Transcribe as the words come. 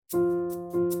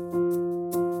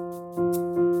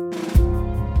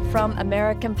From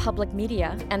American Public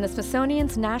Media and the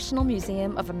Smithsonian's National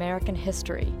Museum of American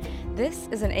History, this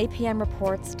is an APM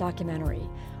Reports documentary,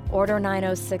 Order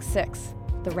 9066,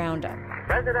 The Roundup.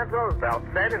 President Roosevelt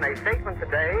said in a statement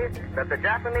today that the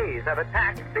Japanese have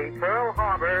attacked the Pearl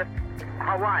Harbor,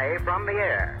 Hawaii, from the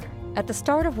air. At the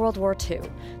start of World War II,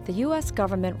 the U.S.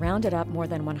 government rounded up more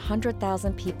than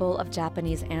 100,000 people of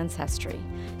Japanese ancestry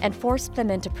and forced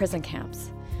them into prison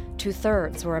camps.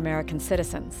 2/3 were American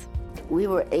citizens. We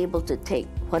were able to take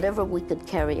whatever we could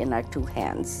carry in our two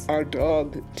hands. Our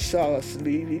dog saw us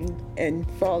leaving and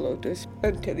followed us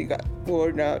until he got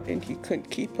worn out and he couldn't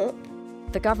keep up.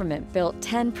 The government built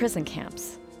 10 prison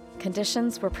camps.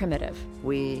 Conditions were primitive.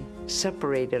 We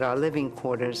separated our living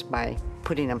quarters by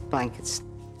putting up blankets.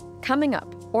 Coming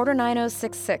up, Order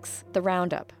 9066, The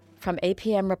Roundup, from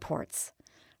APM Reports.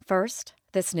 First,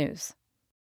 this news.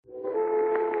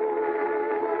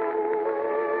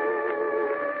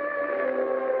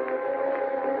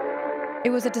 It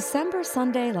was a December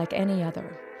Sunday like any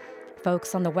other.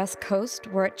 Folks on the West Coast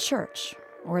were at church,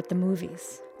 or at the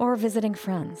movies, or visiting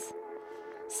friends.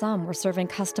 Some were serving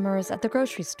customers at the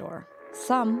grocery store.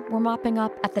 Some were mopping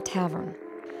up at the tavern.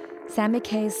 Sammy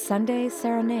Kaye's Sunday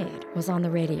Serenade was on the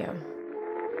radio.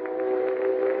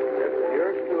 This is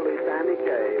yours truly, Sammy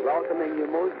Kaye, welcoming you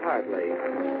most heartily.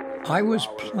 I was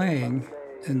playing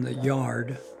in the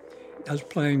yard. I was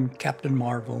playing Captain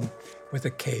Marvel with a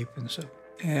cape and so.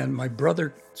 And my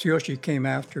brother, Tsuyoshi, came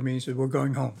after me and said, "We're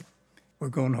going home.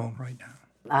 We're going home right now."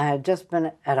 I had just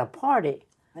been at a party,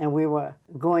 and we were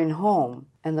going home,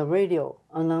 and the radio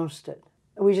announced it.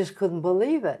 We just couldn't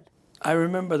believe it. I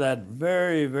remember that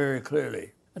very, very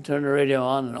clearly. I turned the radio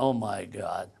on, and oh my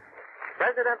God.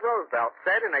 President Roosevelt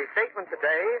said in a statement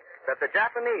today that the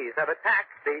Japanese have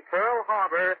attacked the Pearl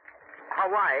Harbor,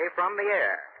 Hawaii, from the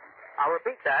air. I'll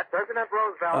repeat that. President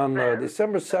Roosevelt On said...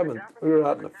 December 7th, we were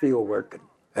out in the field working.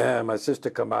 And my sister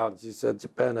come out and she said,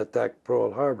 "Japan attacked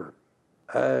Pearl Harbor."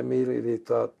 I immediately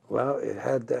thought, well, it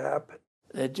had to happen.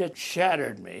 It just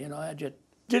shattered me, I just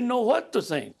didn't know what to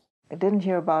think. I didn't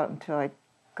hear about it until I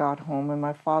got home, and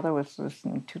my father was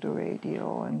listening to the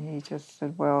radio, and he just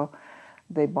said, "Well,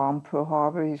 they bombed Pearl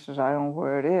Harbor." He says, "I don't know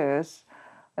where it is."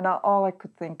 And all I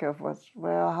could think of was,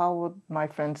 well, how would my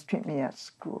friends treat me at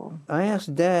school? I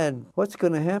asked Dad, "What's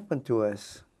going to happen to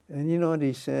us?" And you know what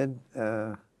he said?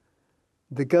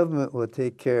 The government will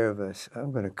take care of us.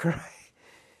 I'm going to cry.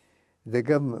 The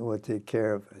government will take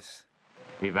care of us.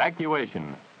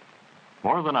 Evacuation.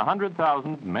 More than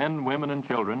 100,000 men, women, and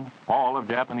children, all of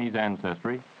Japanese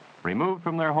ancestry, removed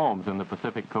from their homes in the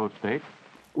Pacific Coast states.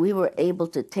 We were able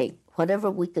to take whatever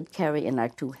we could carry in our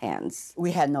two hands.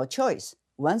 We had no choice.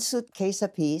 1 suitcase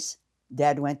apiece.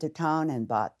 Dad went to town and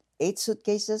bought 8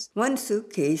 suitcases. 1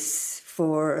 suitcase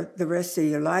for the rest of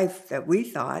your life that we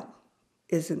thought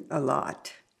isn't a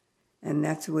lot. And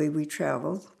that's the way we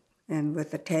traveled, and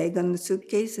with a tag on the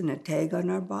suitcase and a tag on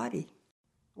our body.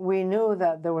 We knew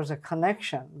that there was a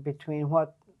connection between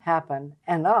what happened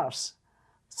and us,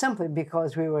 simply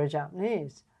because we were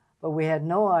Japanese. But we had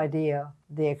no idea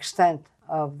the extent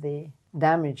of the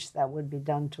damage that would be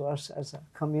done to us as a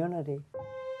community.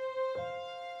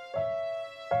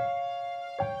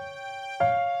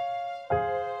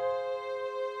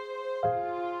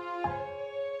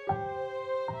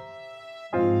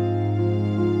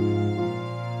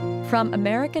 From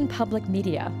American Public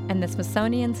Media and the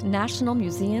Smithsonian's National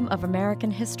Museum of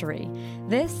American History,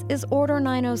 this is Order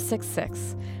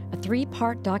 9066, a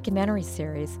 3-part documentary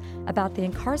series about the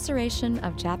incarceration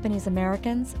of Japanese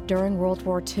Americans during World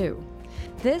War II.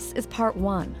 This is Part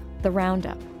 1, The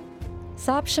Roundup.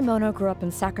 Saab Shimono grew up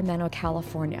in Sacramento,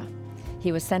 California.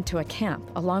 He was sent to a camp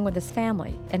along with his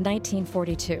family in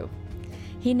 1942.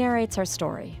 He narrates our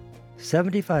story.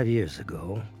 75 years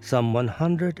ago, some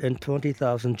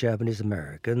 120,000 Japanese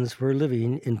Americans were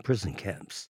living in prison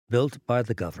camps built by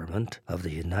the government of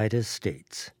the United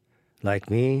States.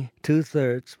 Like me,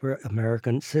 2/3 were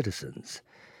American citizens.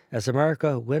 As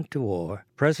America went to war,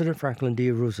 President Franklin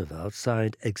D. Roosevelt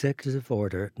signed Executive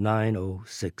Order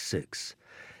 9066.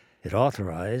 It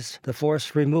authorized the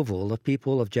forced removal of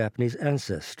people of Japanese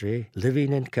ancestry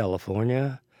living in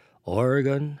California,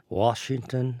 Oregon,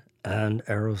 Washington, and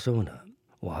Arizona.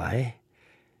 Why?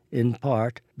 In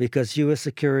part because U.S.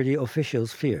 security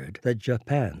officials feared that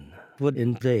Japan would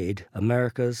invade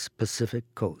America's Pacific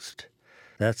coast.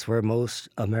 That's where most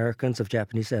Americans of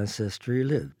Japanese ancestry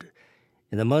lived.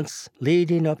 In the months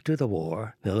leading up to the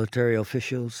war, military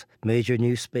officials, major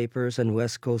newspapers, and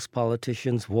West Coast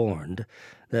politicians warned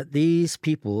that these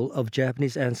people of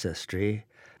Japanese ancestry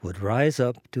would rise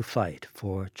up to fight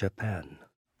for Japan.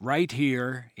 right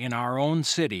here in our own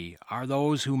city are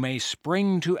those who may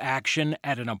spring to action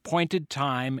at an appointed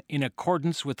time in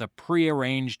accordance with a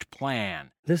prearranged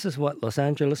plan. This is what Los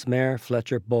Angeles Mayor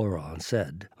Fletcher Boron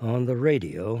said on the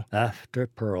radio after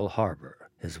Pearl Harbor.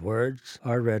 His words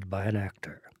are read by an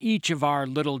actor. Each of our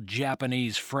little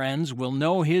Japanese friends will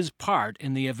know his part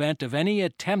in the event of any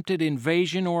attempted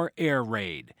invasion or air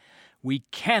raid. We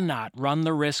cannot run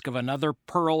the risk of another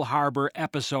Pearl Harbor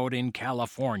episode in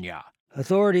California.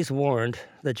 Authorities warned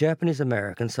that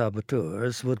Japanese-American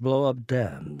saboteurs would blow up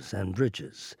dams and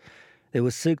bridges. They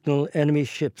would signal enemy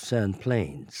ships and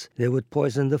planes. They would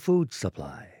poison the food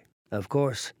supply. Of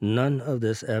course, none of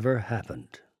this ever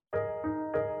happened.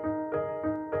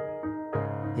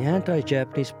 The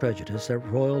anti-Japanese prejudice that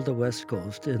roiled the West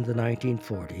Coast in the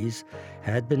 1940s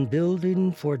had been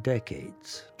building for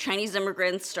decades. Chinese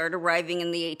immigrants started arriving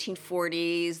in the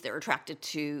 1840s. They were attracted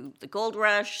to the gold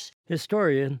rush.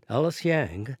 Historian Alice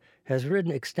Yang has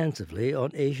written extensively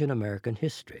on Asian American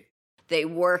history. They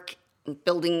work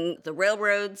building the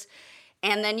railroads,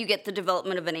 and then you get the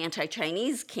development of an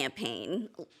anti-Chinese campaign,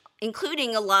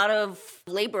 including a lot of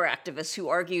labor activists who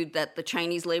argued that the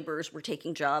Chinese laborers were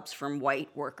taking jobs from white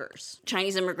workers.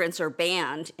 Chinese immigrants are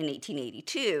banned in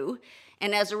 1882,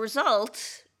 and as a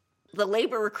result, the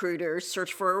labor recruiters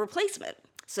search for a replacement.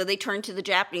 So they turn to the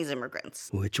Japanese immigrants.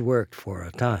 Which worked for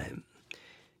a time.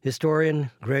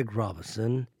 Historian Greg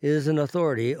Robinson is an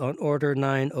authority on Order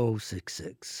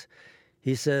 9066.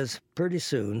 He says pretty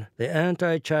soon the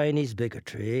anti-Chinese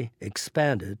bigotry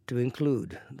expanded to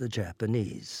include the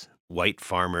Japanese. White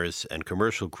farmers and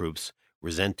commercial groups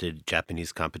resented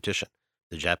Japanese competition.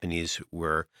 The Japanese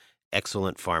were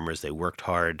excellent farmers. They worked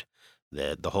hard.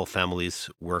 The whole families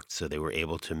worked, so they were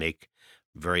able to make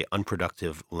very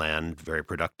unproductive land very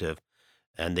productive.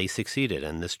 And they succeeded,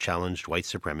 and this challenged white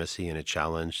supremacy, and it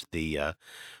challenged the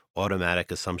automatic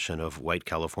assumption of white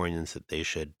Californians that they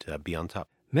should be on top.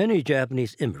 Many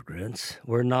Japanese immigrants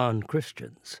were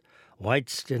non-Christians.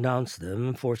 Whites denounced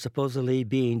them for supposedly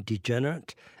being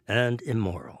degenerate and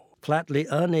immoral, flatly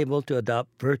unable to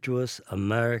adopt virtuous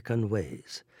American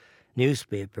ways.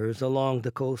 Newspapers along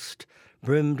the coast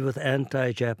brimmed with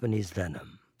anti-Japanese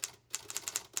venom.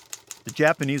 The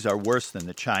Japanese are worse than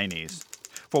the Chinese.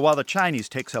 For while the Chinese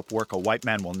takes up work a white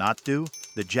man will not do,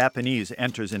 the Japanese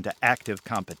enters into active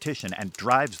competition and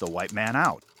drives the white man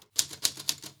out.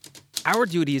 Our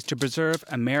duty is to preserve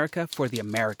America for the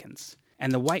Americans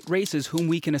and the white races whom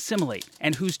we can assimilate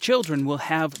and whose children will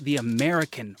have the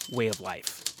American way of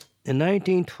life. In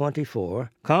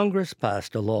 1924, Congress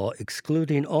passed a law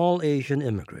excluding all Asian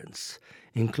immigrants,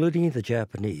 including the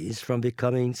Japanese, from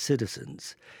becoming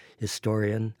citizens.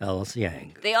 Historian Alice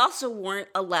Yang. They also weren't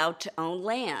allowed to own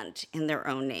land in their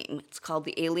own name. It's called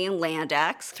the Alien Land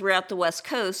Acts. Throughout the West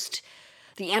Coast,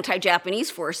 the anti-Japanese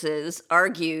forces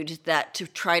argued that to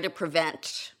try to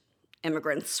prevent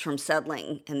immigrants from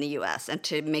settling in the U.S. and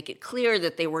to make it clear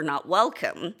that they were not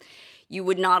welcome, you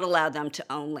would not allow them to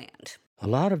own land. A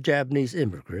lot of Japanese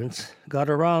immigrants got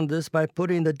around this by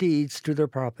putting the deeds to their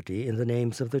property in the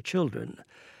names of their children.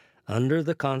 Under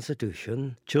the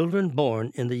Constitution, children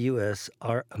born in the U.S.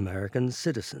 are American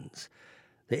citizens.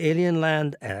 The Alien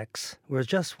Land Acts were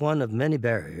just one of many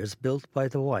barriers built by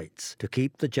the whites to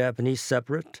keep the Japanese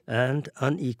separate and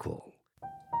unequal.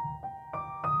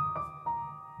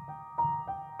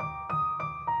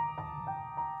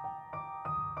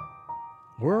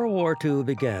 World War II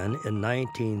began in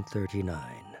 1939.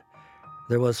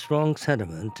 There was strong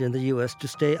sentiment in the U.S. to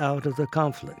stay out of the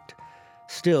conflict.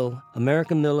 Still,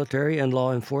 American military and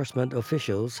law enforcement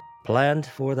officials planned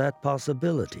for that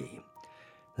possibility.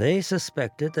 They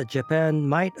suspected that Japan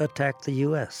might attack the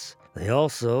U.S. They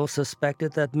also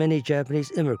suspected that many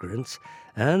Japanese immigrants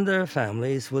and their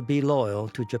families would be loyal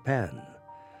to Japan.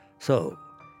 So,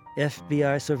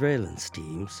 FBI surveillance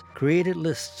teams created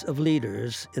lists of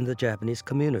leaders in the Japanese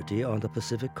community on the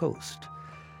Pacific coast.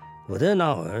 Within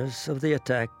hours of the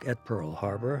attack at Pearl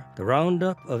Harbor, the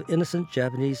roundup of innocent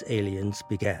Japanese aliens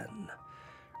began.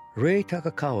 Ray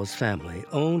Takakawa's family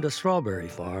owned a strawberry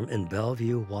farm in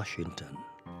Bellevue, Washington.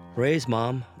 Ray's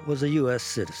mom was a U.S.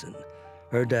 citizen.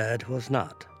 Her dad was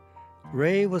not.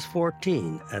 Ray was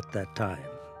 14 at that time.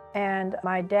 And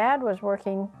my dad was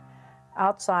working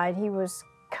outside. He was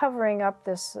covering up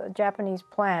this Japanese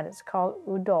plant. It's called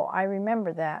Udo. I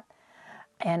remember that.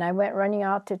 And I went running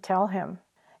out to tell him.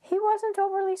 He wasn't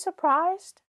overly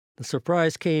surprised. The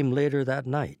surprise came later that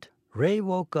night. Ray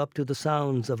woke up to the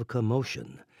sounds of a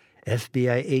commotion.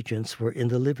 FBI agents were in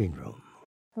the living room.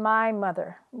 My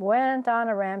mother went on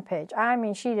a rampage. I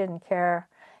mean, she didn't care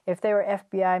if they were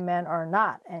FBI men or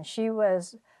not. And she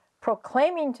was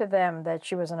proclaiming to them that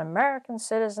she was an American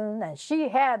citizen and she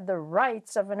had the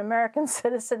rights of an American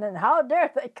citizen, and how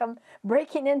dare they come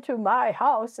breaking into my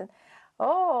house. And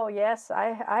oh, yes,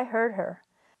 I heard her,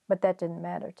 but that didn't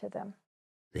matter to them.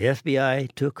 The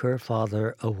FBI took her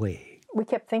father away. We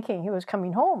kept thinking he was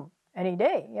coming home any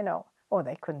day, you know. Oh,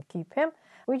 they couldn't keep him.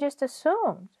 We just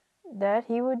assumed that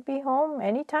he would be home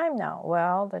any time now.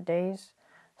 Well, the days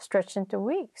stretched into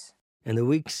weeks. And the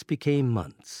weeks became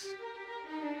months.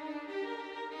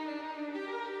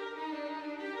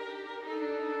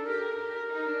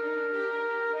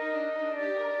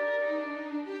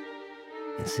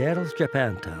 In Seattle's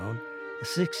Japantown, a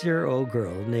 6-year-old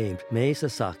girl named Mei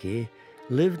Sasaki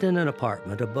lived in an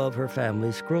apartment above her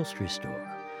family's grocery store.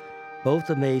 Both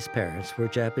of Mei's parents were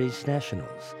Japanese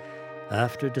nationals.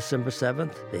 After December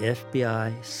 7th, the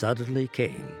FBI suddenly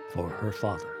came for her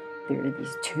father. There were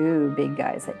these two big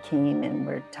guys that came and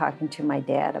were talking to my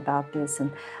dad about this.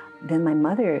 And then my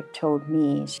mother told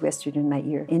me, she whispered in my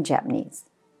ear in Japanese,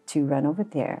 to run over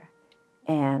there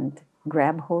and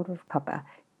grab hold of Papa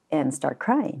and start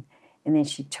crying. And then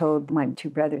she told my two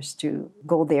brothers to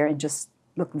go there and just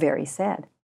look very sad.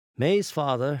 Mei's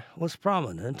father was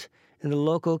prominent in the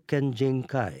local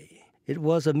Kenjinkai. It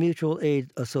was a mutual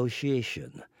aid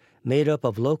association made up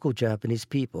of local Japanese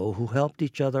people who helped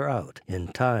each other out in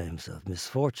times of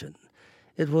misfortune.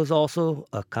 It was also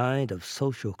a kind of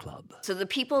social club. So the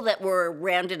people that were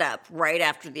rounded up right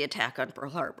after the attack on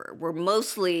Pearl Harbor were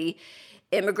mostly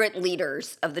immigrant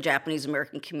leaders of the Japanese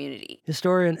American community.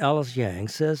 Historian Alice Yang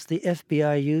says the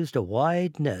FBI used a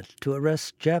wide net to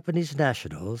arrest Japanese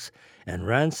nationals and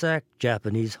ransack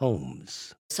Japanese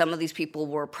homes. Some of these people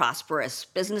were prosperous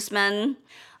businessmen.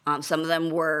 Some of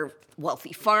them were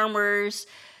wealthy farmers.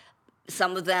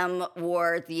 Some of them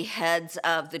were the heads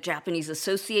of the Japanese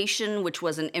Association, which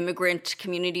was an immigrant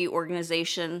community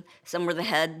organization. Some were the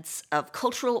heads of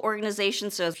cultural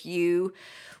organizations. So if you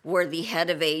were the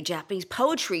head of a Japanese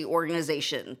poetry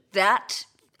organization, that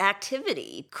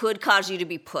activity could cause you to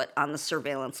be put on the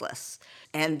surveillance list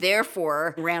and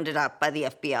therefore rounded up by the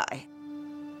FBI.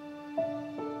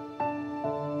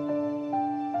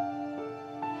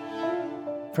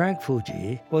 Frank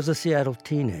Fuji was a Seattle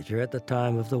teenager at the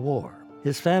time of the war.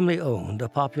 His family owned a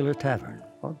popular tavern.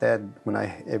 Well, Dad,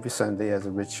 every Sunday as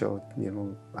a ritual,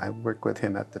 I work with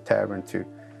him at the tavern to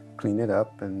clean it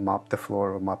up and mop the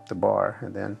floor or mop the bar,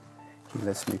 and then he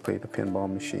lets me play the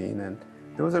pinball machine, and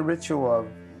there was a ritual of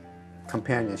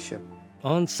companionship.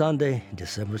 On Sunday,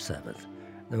 December 7th,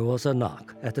 there was a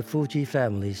knock at the Fuji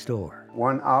family's door.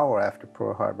 1 hour after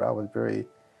Pearl Harbor, I was very,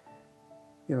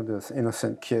 this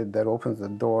innocent kid that opens the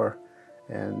door,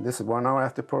 and this is 1 hour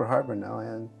after Pearl Harbor now,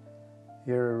 and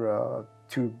here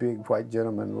two big white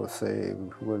gentlemen will say,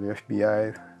 we're the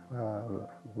FBI,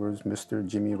 where's Mr.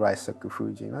 Jimmy Raisaku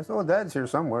Fuji? And I said, oh, Dad's here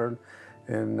somewhere,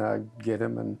 and get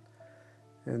him,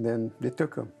 and then they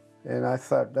took him. And I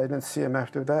thought, I didn't see him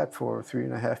after that for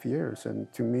 3.5 years,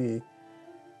 and to me,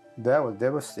 that was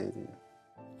devastating.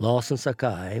 Lawson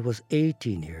Sakai was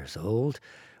 18 years old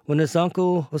when his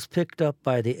uncle was picked up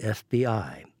by the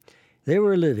FBI. They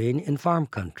were living in farm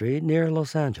country near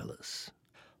Los Angeles.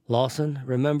 Lawson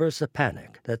remembers the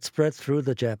panic that spread through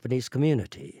the Japanese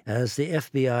community as the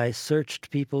FBI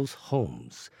searched people's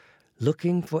homes,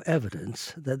 looking for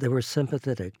evidence that they were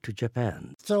sympathetic to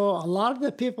Japan. So a lot of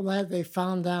the people that they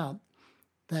found out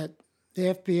that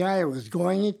the FBI was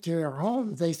going into their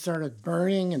homes, they started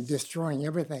burning and destroying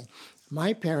everything.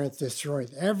 My parents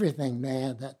destroyed everything they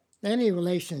had that any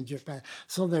relation to Japan.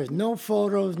 So there's no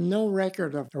photos, no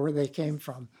record of where they came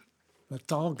from.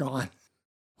 It's all gone.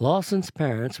 Lawson's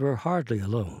parents were hardly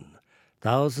alone.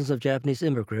 Thousands of Japanese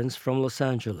immigrants from Los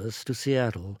Angeles to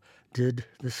Seattle did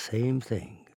the same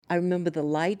thing. I remember the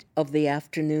light of the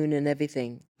afternoon and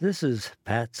everything. This is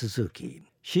Pat Suzuki.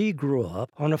 She grew up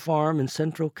on a farm in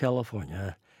Central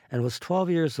California and was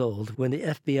 12 years old when the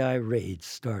FBI raids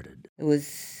started. It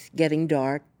was getting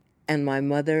dark, and my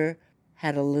mother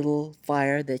had a little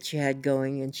fire that she had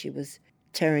going, and she was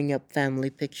tearing up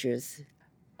family pictures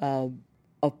of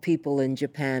people in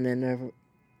Japan and her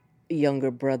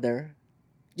younger brother,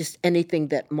 just anything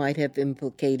that might have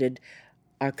implicated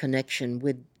our connection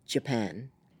with Japan.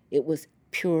 It was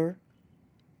pure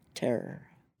terror.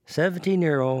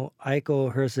 17-year-old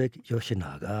Aiko Herzig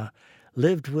Yoshinaga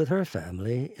lived with her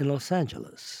family in Los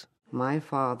Angeles. My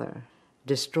father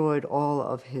destroyed all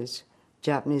of his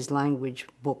Japanese language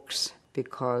books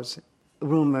because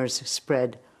rumors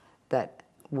spread that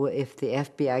if the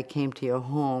FBI came to your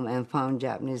home and found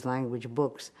Japanese language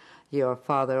books, your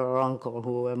father or uncle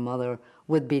or mother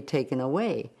would be taken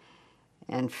away.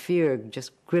 And fear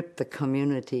just gripped the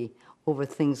community over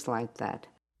things like that.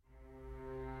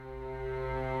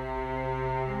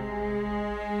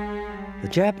 The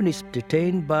Japanese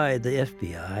detained by the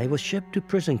FBI was shipped to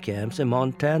prison camps in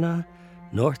Montana,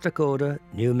 North Dakota,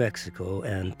 New Mexico,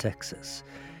 and Texas.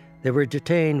 They were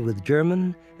detained with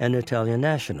German and Italian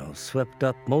nationals, swept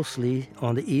up mostly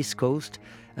on the East Coast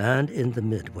and in the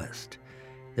Midwest.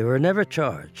 They were never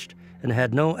charged and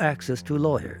had no access to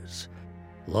lawyers.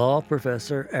 Law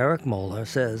professor Eric Moeller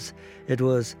says it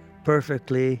was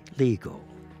perfectly legal.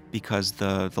 Because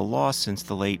the law since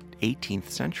the late 18th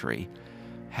century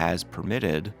has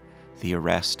permitted the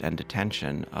arrest and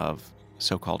detention of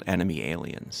so-called enemy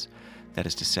aliens. That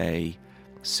is to say,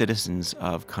 citizens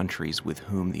of countries with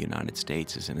whom the United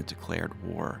States is in a declared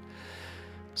war.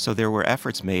 So there were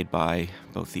efforts made by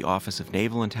both the Office of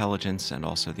Naval Intelligence and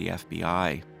also the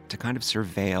FBI to kind of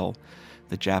surveil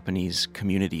the Japanese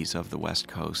communities of the West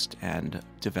Coast and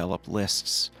develop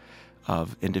lists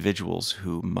of individuals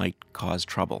who might cause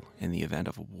trouble in the event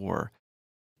of a war.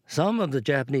 Some of the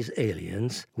Japanese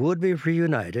aliens would be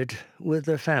reunited with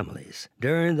their families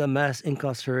during the mass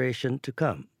incarceration to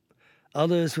come.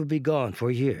 Others would be gone for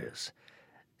years.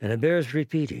 And it bears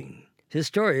repeating,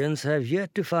 historians have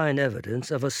yet to find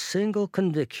evidence of a single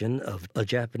conviction of a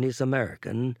Japanese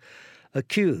American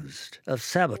accused of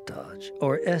sabotage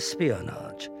or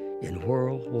espionage in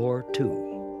World War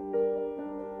II.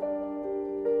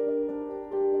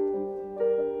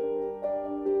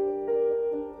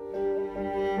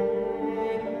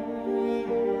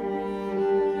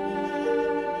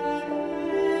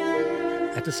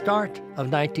 At the start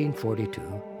of 1942,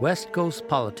 West Coast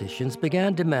politicians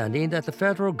began demanding that the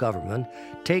federal government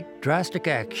take drastic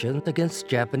action against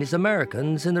Japanese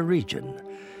Americans in the region.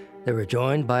 They were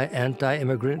joined by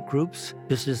anti-immigrant groups,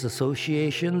 business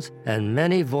associations, and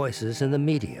many voices in the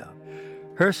media.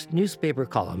 Hearst newspaper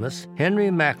columnist Henry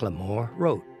McLemore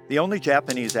wrote, "The only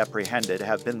Japanese apprehended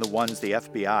have been the ones the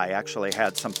FBI actually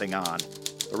had something on.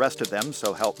 The rest of them,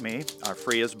 so help me, are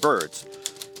free as birds.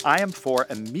 I am for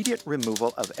immediate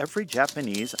removal of every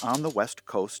Japanese on the West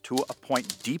Coast to a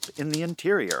point deep in the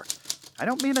interior. I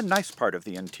don't mean a nice part of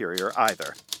the interior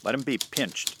either. Let them be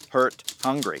pinched, hurt,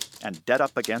 hungry, and dead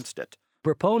up against it."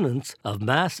 Proponents of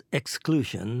mass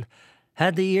exclusion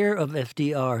had the ear of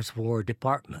FDR's War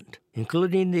Department,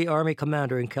 including the Army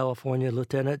commander in California,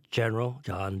 Lieutenant General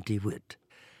John DeWitt.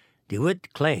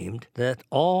 DeWitt claimed that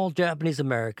all Japanese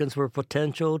Americans were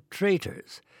potential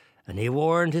traitors, and he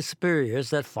warned his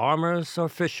superiors that farmers or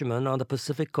fishermen on the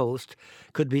Pacific coast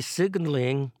could be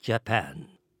signaling Japan.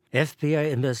 FBI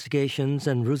investigations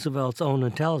and Roosevelt's own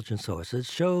intelligence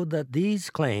sources showed that these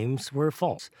claims were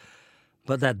false,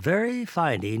 but that very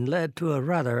finding led to a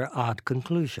rather odd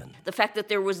conclusion. The fact that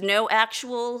there was no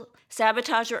actual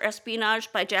sabotage or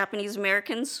espionage by Japanese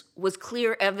Americans was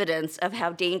clear evidence of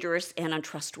how dangerous and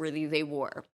untrustworthy they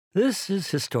were. This is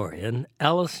historian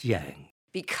Alice Yang.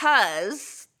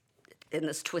 Because, in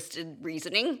this twisted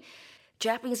reasoning,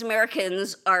 Japanese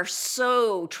Americans are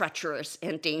so treacherous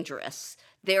and dangerous.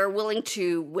 They're willing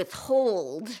to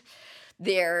withhold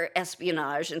their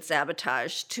espionage and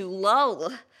sabotage to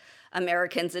lull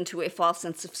Americans into a false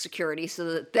sense of security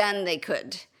so that then they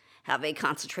could have a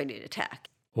concentrated attack.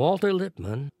 Walter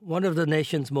Lippmann, one of the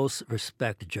nation's most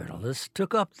respected journalists,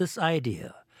 took up this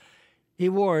idea. He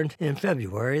warned in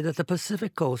February that the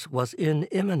Pacific Coast was in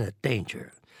imminent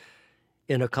danger.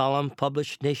 In a column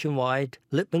published nationwide,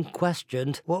 Lippmann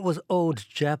questioned what was owed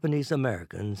Japanese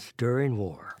Americans during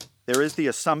war. There is the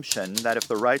assumption that if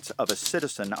the rights of a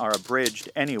citizen are abridged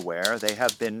anywhere, they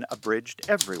have been abridged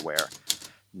everywhere.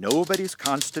 Nobody's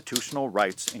constitutional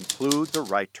rights include the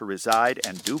right to reside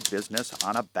and do business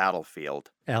on a battlefield.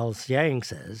 Alice Yang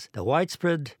says the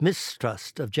widespread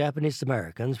mistrust of Japanese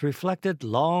Americans reflected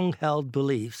long-held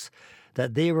beliefs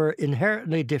that they were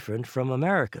inherently different from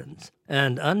Americans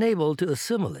and unable to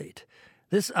assimilate.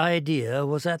 This idea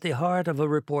was at the heart of a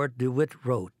report DeWitt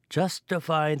wrote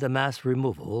justifying the mass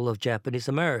removal of Japanese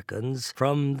Americans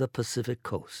from the Pacific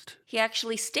Coast. He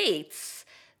actually states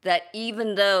that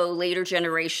even though later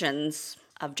generations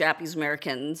of Japanese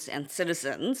Americans and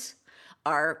citizens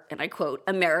are, and I quote,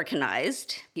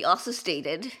 Americanized, he also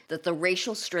stated that the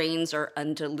racial strains are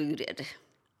undiluted,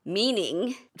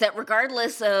 meaning that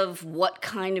regardless of what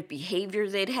kind of behavior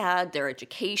they'd had, their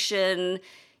education,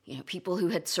 people who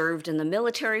had served in the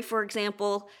military, for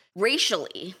example,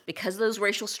 racially, because those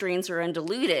racial strains are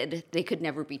undiluted, they could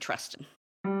never be trusted.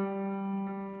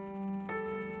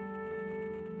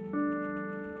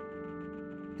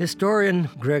 Historian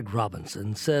Greg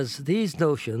Robinson says these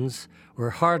notions were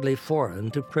hardly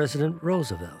foreign to President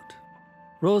Roosevelt.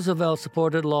 Roosevelt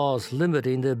supported laws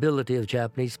limiting the ability of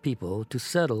Japanese people to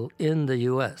settle in the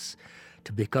U.S.,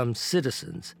 to become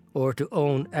citizens, or to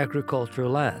own agricultural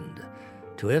land.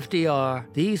 To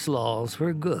FDR, these laws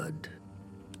were good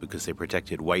because they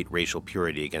protected white racial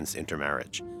purity against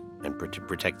intermarriage and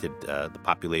protected the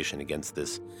population against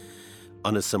this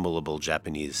unassimilable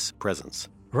Japanese presence.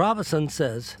 Robison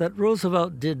says that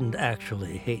Roosevelt didn't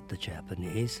actually hate the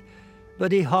Japanese,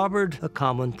 but he harbored a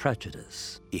common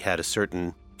prejudice. He had a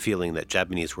certain feeling that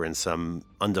Japanese were in some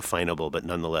undefinable but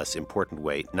nonetheless important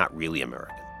way not really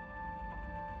American.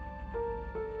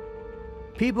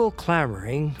 People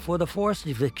clamoring for the forced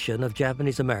eviction of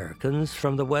Japanese Americans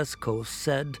from the West Coast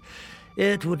said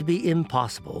it would be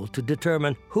impossible to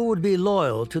determine who would be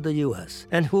loyal to the U.S.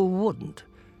 and who wouldn't.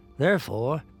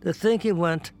 Therefore, the thinking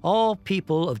went all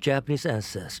people of Japanese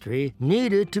ancestry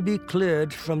needed to be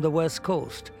cleared from the West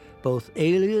Coast, both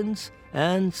aliens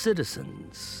and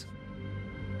citizens.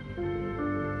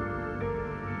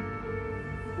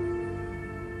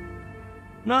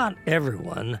 Not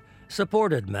everyone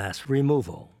supported mass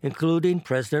removal, including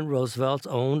President Roosevelt's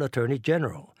own Attorney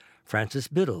General, Francis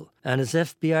Biddle, and his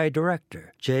FBI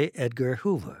director, J. Edgar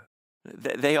Hoover.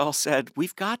 They all said,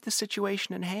 we've got the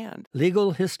situation in hand.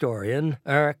 Legal historian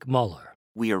Eric Muller.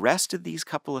 We arrested these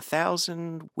couple of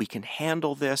thousand. We can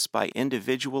handle this by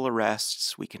individual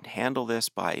arrests. We can handle this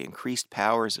by increased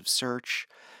powers of search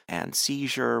and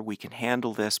seizure. We can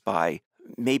handle this by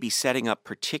maybe setting up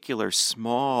particular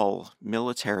small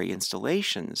military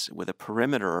installations with a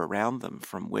perimeter around them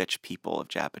from which people of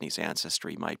Japanese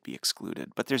ancestry might be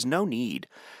excluded. But there's no need,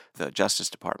 the Justice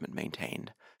Department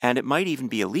maintained. And it might even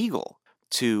be illegal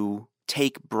to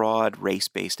take broad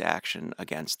race-based action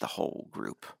against the whole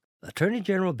group. Attorney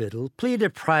General Biddle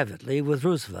pleaded privately with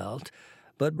Roosevelt,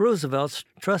 but Roosevelt's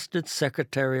trusted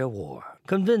Secretary of War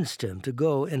convinced him to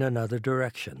go in another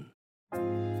direction.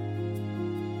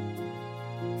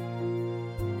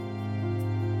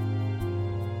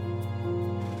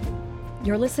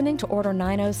 You're listening to Order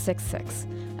 9066,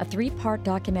 a three-part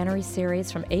documentary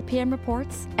series from APM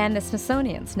Reports and the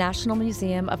Smithsonian's National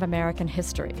Museum of American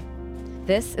History.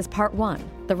 This is Part 1,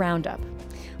 The Roundup.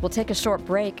 We'll take a short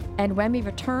break, and when we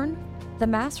return, the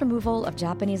mass removal of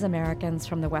Japanese Americans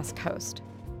from the West Coast.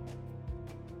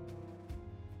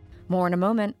 More in a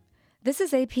moment. This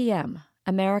is APM,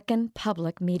 American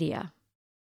Public Media.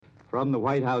 From the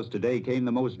White House today came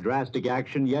the most drastic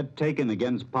action yet taken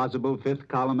against possible fifth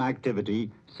column activity,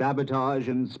 sabotage,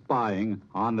 and spying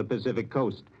on the Pacific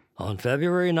Coast. On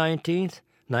February 19th,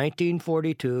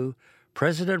 1942,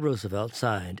 President Roosevelt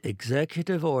signed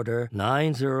Executive Order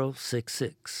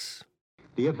 9066.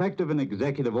 The effect of an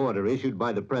executive order issued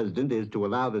by the President is to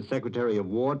allow the Secretary of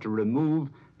War to remove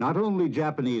not only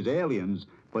Japanese aliens,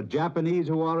 but Japanese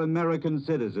who are American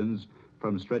citizens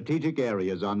from strategic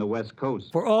areas on the West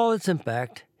Coast. For all its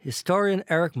impact, historian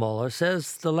Eric Muller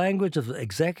says the language of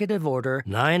Executive Order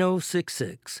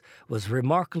 9066 was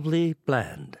remarkably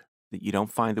bland. You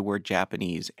don't find the word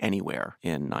Japanese anywhere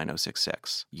in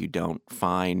 9066. You don't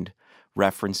find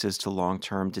references to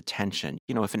long-term detention.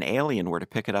 You know, if an alien were to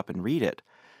pick it up and read it,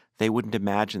 they wouldn't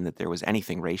imagine that there was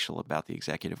anything racial about the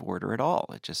executive order at all.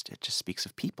 It just speaks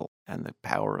of people and the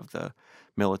power of the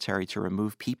military to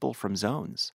remove people from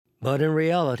zones. But in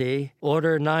reality,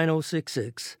 Order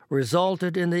 9066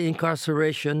 resulted in the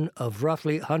incarceration of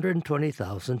roughly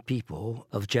 120,000 people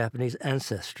of Japanese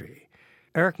ancestry.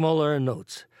 Eric Muller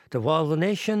notes that while the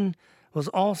nation was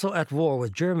also at war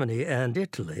with Germany and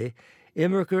Italy,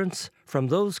 immigrants from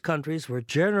those countries were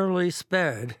generally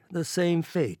spared the same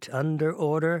fate under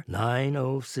Order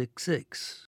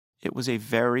 9066. It was a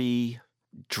very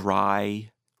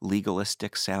dry,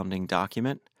 legalistic-sounding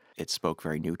document. It spoke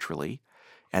very neutrally.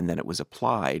 And then it was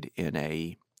applied in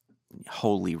a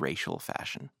wholly racial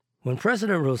fashion. When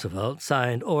President Roosevelt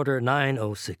signed Order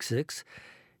 9066,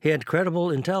 he had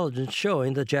credible intelligence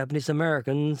showing that Japanese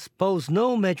Americans posed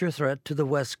no major threat to the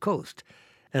West Coast,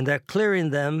 and that clearing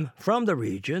them from the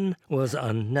region was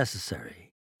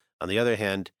unnecessary. On the other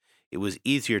hand, it was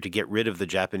easier to get rid of the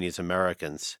Japanese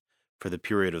Americans for the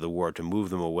period of the war, to move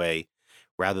them away,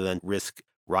 rather than risk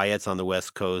riots on the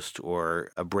West Coast or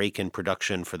a break in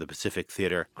production for the Pacific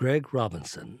Theater. Greg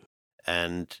Robinson.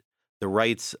 And the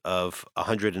rights of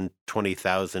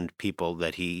 120,000 people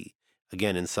that he,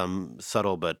 again, in some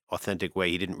subtle but authentic way,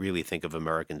 he didn't really think of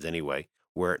Americans anyway,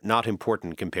 were not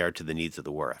important compared to the needs of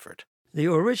the war effort. The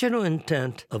original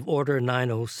intent of Order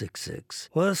 9066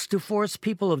 was to force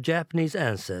people of Japanese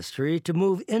ancestry to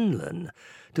move inland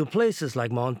to places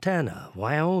like Montana,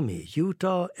 Wyoming,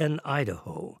 Utah, and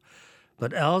Idaho.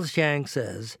 But Al Xiang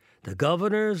says the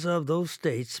governors of those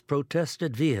states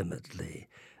protested vehemently.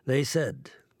 They said,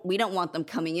 "We don't want them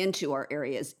coming into our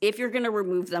areas. If you're going to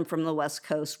remove them from the West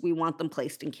Coast, we want them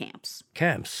placed in camps."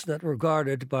 Camps that were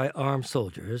guarded by armed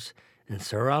soldiers and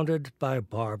surrounded by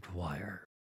barbed wire.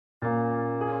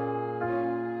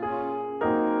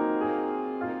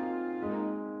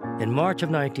 In March of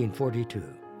 1942,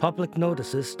 public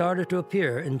notices started to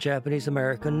appear in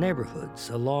Japanese-American neighborhoods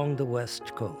along the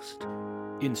West Coast.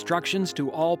 Instructions to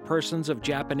all persons of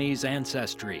Japanese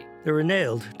ancestry. They were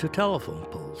nailed to telephone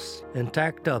poles and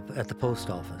tacked up at the post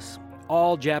office.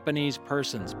 All Japanese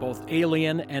persons, both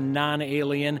alien and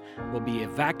non-alien, will be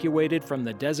evacuated from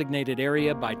the designated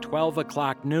area by 12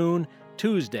 o'clock noon,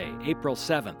 Tuesday, April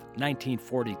 7th,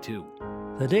 1942.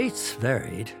 The dates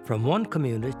varied from one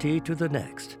community to the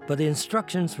next, but the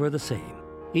instructions were the same.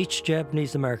 Each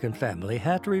Japanese-American family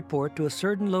had to report to a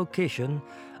certain location,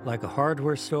 like a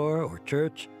hardware store or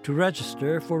church, to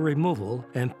register for removal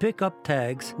and pick up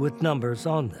tags with numbers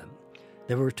on them.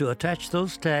 They were to attach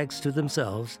those tags to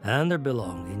themselves and their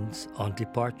belongings on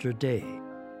departure day.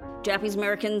 Japanese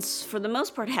Americans, for the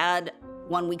most part, had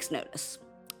 1 week's notice.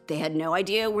 They had no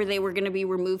idea where they were going to be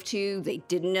removed to. They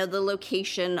didn't know the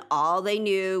location. All they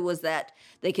knew was that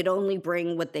they could only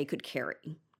bring what they could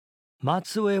carry.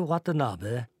 Matsue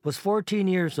Watanabe was 14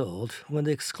 years old when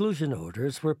the exclusion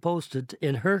orders were posted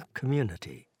in her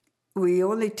community. We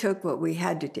only took what we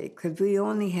had to take because we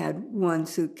only had one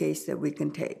suitcase that we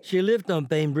can take. She lived on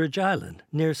Bainbridge Island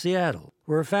near Seattle,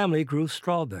 where her family grew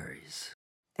strawberries.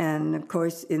 And of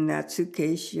course, in that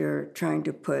suitcase, you're trying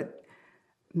to put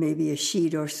maybe a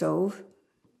sheet or so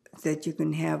that you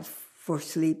can have for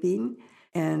sleeping.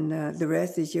 And the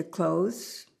rest is your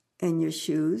clothes and your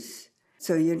shoes.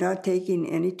 So you're not taking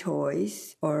any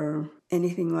toys or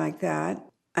anything like that.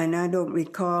 And I don't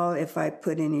recall if I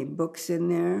put any books in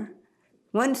there.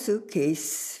 One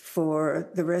suitcase for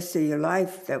the rest of your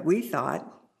life that we thought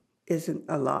isn't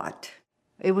a lot.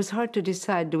 It was hard to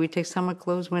decide, do we take summer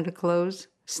clothes, winter clothes,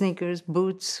 sneakers,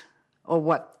 boots, or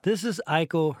what? This is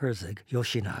Aiko Herzig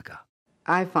Yoshinaga.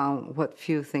 I found what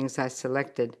few things I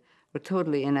selected were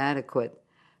totally inadequate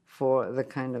for the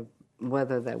kind of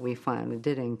weather that we finally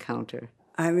did encounter.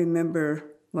 I remember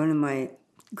one of my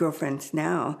girlfriends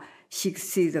now, she could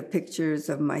see the pictures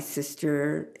of my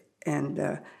sister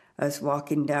and us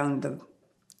walking down the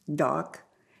dock,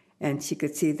 and she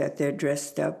could see that they're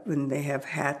dressed up and they have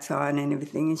hats on and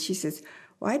everything. And she says,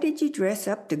 "Why did you dress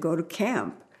up to go to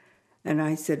camp?" And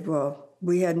I said, "Well,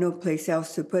 we had no place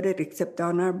else to put it except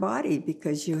on our body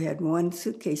because you had one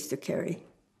suitcase to carry.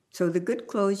 So the good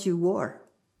clothes you wore."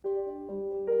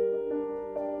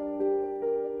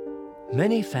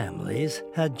 Many families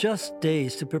had just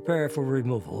days to prepare for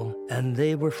removal, and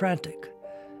they were frantic.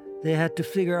 They had to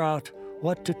figure out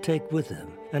what to take with them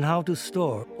and how to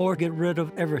store or get rid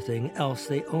of everything else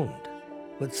they owned.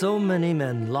 With so many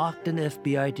men locked in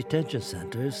FBI detention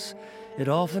centers, it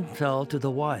often fell to the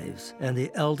wives and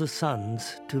the eldest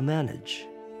sons to manage.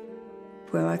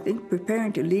 Well, I think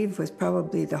preparing to leave was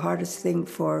probably the hardest thing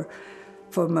for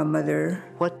my mother.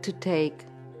 What to take,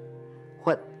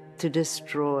 what to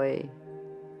destroy,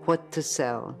 what to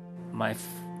sell. My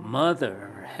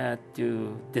mother had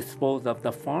to dispose of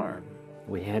the farm.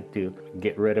 We had to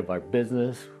get rid of our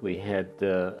business. We had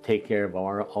to take care of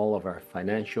all of our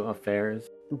financial affairs.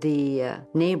 The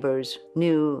neighbors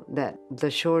knew that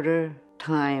the shorter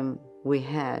time we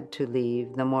had to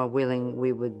leave, the more willing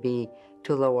we would be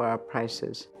to lower our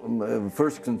prices. My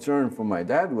first concern for my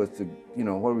dad was to,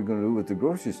 what are we going to do with the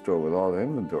grocery store with all the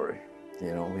inventory?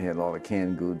 We had all the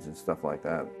canned goods and stuff like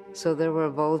that. So there were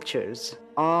vultures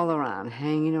all around,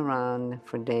 hanging around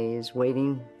for days,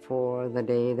 waiting for the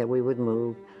day that we would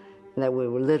move, and that we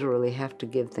would literally have to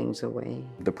give things away.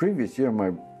 The previous year,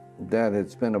 my dad had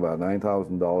spent about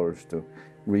 $9,000 to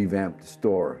revamp the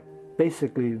store.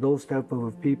 Basically, those type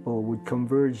of people would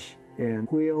converge and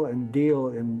wheel and deal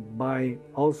and buy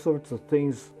all sorts of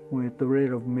things with the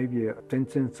rate of maybe 10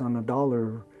 cents on a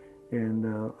dollar. And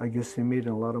I guess he made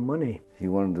a lot of money. He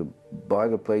wanted to buy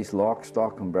the place lock,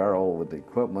 stock, and barrel with the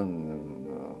equipment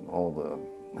and all the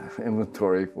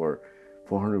inventory for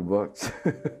 $400.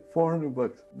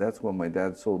 $400. That's when my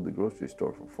dad sold the grocery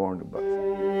store for $400.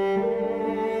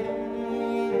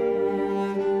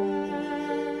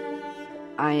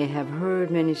 I have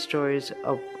heard many stories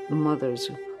of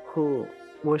mothers who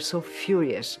were so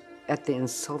furious at the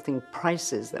insulting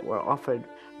prices that were offered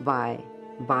by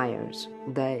buyers.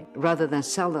 They, rather than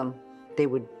sell them, they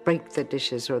would break the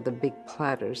dishes or the big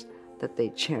platters that they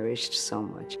cherished so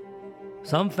much.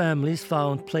 Some families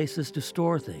found places to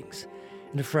store things,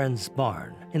 in a friend's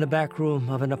barn, in the back room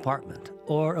of an apartment,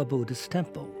 or a Buddhist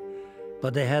temple.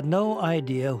 But they had no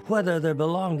idea whether their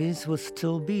belongings would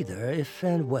still be there if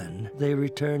and when they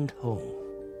returned home.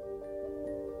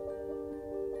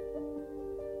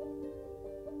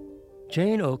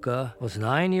 Jane Oka was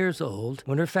 9 years old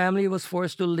when her family was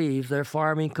forced to leave their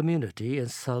farming community in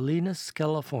Salinas,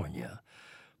 California.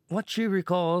 What she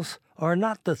recalls are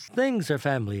not the things her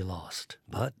family lost,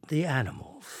 but the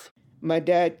animals. My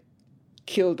dad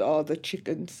killed all the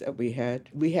chickens that we had.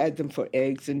 We had them for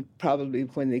eggs, and probably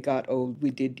when they got old,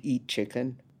 we did eat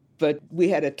chicken. But we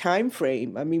had a time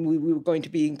frame. I mean, we were going to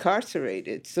be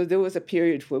incarcerated. So there was a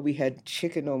period where we had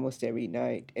chicken almost every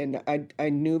night. And I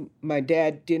knew my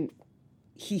dad didn't,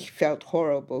 he felt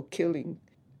horrible killing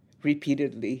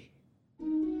repeatedly.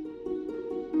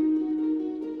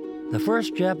 The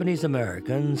first Japanese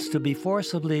Americans to be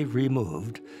forcibly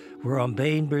removed were on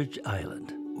Bainbridge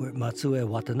Island, where Matsue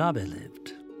Watanabe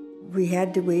lived. We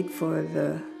had to wait for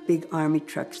the big army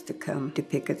trucks to come to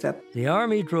pick us up. The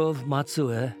army drove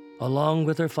Matsue, along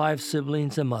with her 5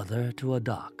 siblings and mother, to a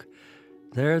dock.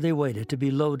 There they waited to be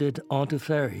loaded onto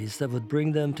ferries that would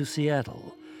bring them to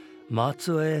Seattle.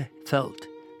 Matsue felt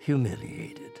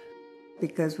humiliated.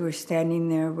 Because we're standing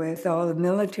there with all the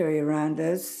military around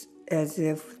us, as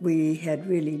if we had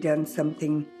really done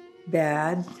something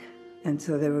bad, and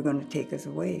so they were going to take us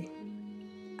away.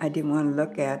 I didn't want to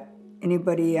look at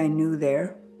anybody I knew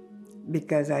there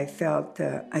because I felt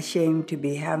ashamed to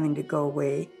be having to go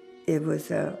away. It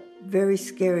was a very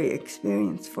scary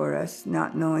experience for us,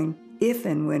 not knowing if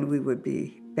and when we would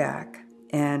be back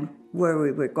and where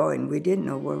we were going. We didn't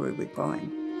know where we were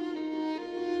going.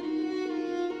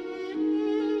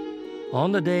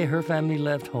 On the day her family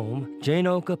left home, Jane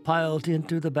Oka piled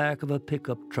into the back of a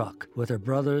pickup truck with her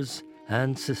brothers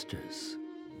and sisters.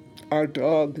 Our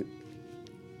dog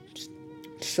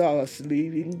saw us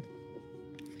leaving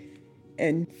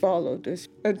and followed us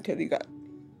until he got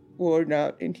worn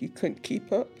out and he couldn't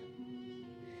keep up.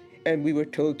 And we were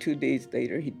told 2 days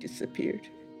later he disappeared.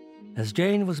 As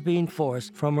Jane was being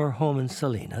forced from her home in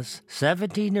Salinas,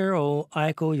 17-year-old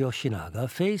Aiko Yoshinaga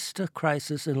faced a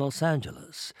crisis in Los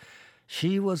Angeles.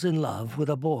 She was in love with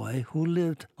a boy who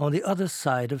lived on the other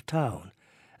side of town,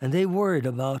 and they worried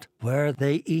about where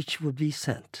they each would be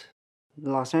sent.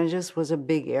 Los Angeles was a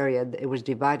big area. It was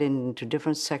divided into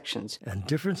different sections. And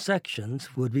different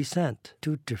sections would be sent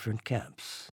to different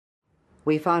camps.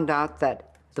 We found out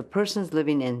that the persons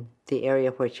living in the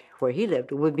area where he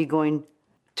lived would be going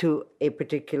to a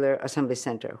particular assembly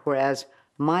center, whereas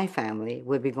my family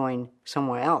would be going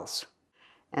somewhere else.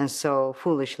 And so,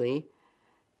 foolishly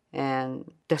and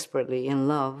desperately in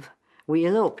love, we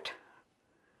eloped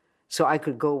so I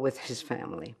could go with his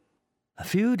family. A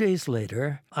few days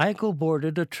later, Aiko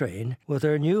boarded a train with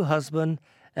her new husband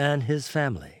and his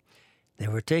family. They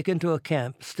were taken to a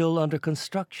camp still under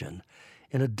construction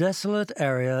in a desolate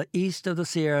area east of the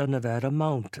Sierra Nevada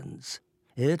mountains.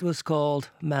 It was called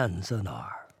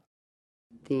Manzanar.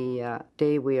 The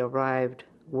day we arrived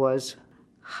was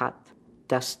hot,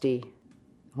 dusty.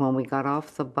 When we got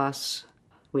off the bus,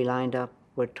 we lined up,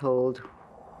 were told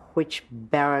which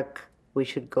barrack we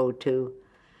should go to,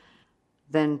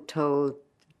 then told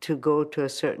to go to a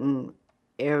certain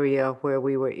area where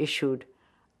we were issued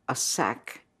a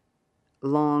sack,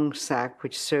 long sack,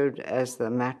 which served as the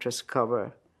mattress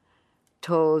cover,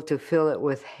 told to fill it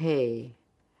with hay,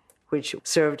 which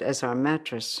served as our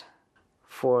mattress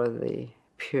for the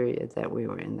period that we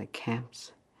were in the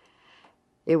camps.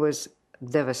 It was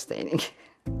devastating.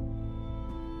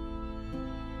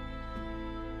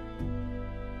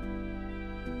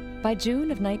 By June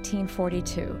of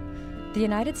 1942, the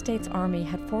United States Army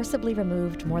had forcibly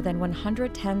removed more than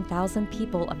 110,000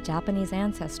 people of Japanese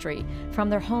ancestry from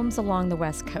their homes along the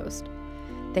West Coast.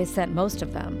 They sent most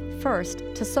of them, first,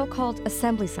 to so-called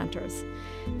assembly centers.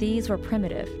 These were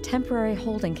primitive, temporary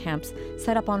holding camps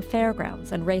set up on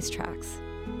fairgrounds and racetracks.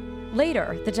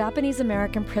 Later, the Japanese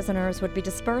American prisoners would be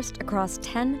dispersed across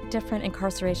 10 different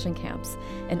incarceration camps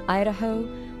in Idaho,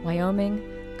 Wyoming,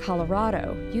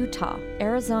 Colorado, Utah,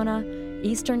 Arizona,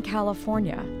 Eastern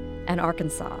California, and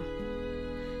Arkansas.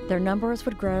 Their numbers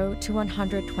would grow to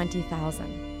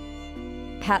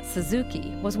 120,000. Pat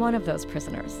Suzuki was one of those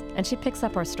prisoners, and she picks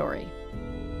up our story.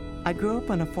 I grew up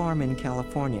on a farm in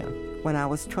California. When I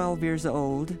was 12 years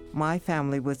old, my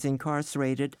family was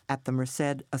incarcerated at the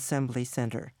Merced Assembly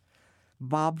Center.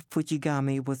 Bob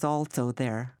Fujigami was also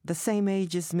there, the same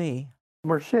age as me.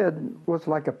 Merced was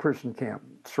like a prison camp,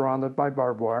 surrounded by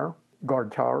barbed wire,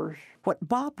 guard towers. What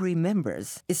Bob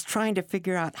remembers is trying to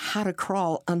figure out how to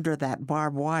crawl under that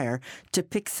barbed wire to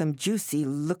pick some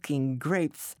juicy-looking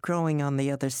grapes growing on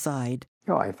the other side.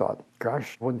 You know, I thought,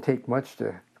 gosh, it wouldn't take much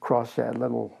to cross that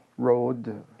little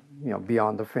road,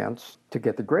 beyond the fence to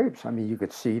get the grapes. I mean, you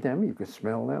could see them, you could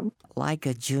smell them. Like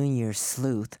a junior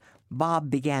sleuth,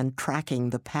 Bob began tracking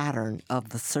the pattern of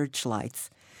the searchlights.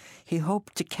 He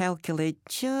hoped to calculate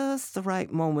just the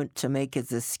right moment to make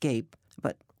his escape,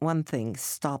 but one thing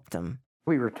stopped him.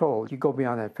 We were told, you go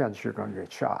beyond that fence, you're going to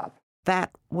get shot.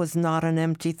 That was not an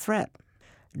empty threat.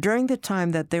 During the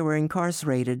time that they were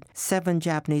incarcerated, 7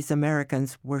 Japanese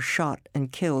Americans were shot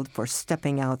and killed for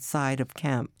stepping outside of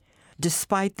camp.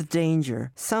 Despite the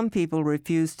danger, some people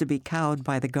refused to be cowed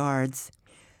by the guards.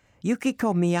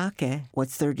 Yukiko Miyake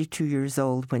was 32 years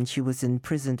old when she was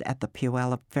imprisoned at the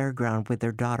Puyallup Fairground with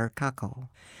her daughter Kako.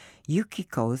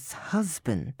 Yukiko's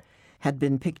husband had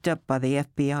been picked up by the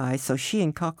FBI, so she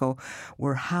and Kako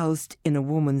were housed in a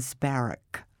woman's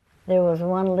barrack. There was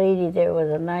one lady there with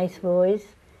a nice voice,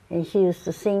 and she used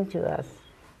to sing to us.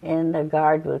 And the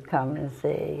guard would come and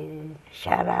say,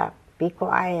 "Shut up, be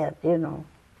quiet," you know.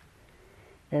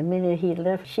 The minute he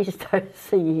left, she started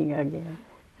singing again.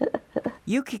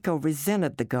 Yukiko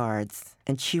resented the guards,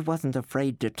 and she wasn't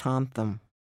afraid to taunt them.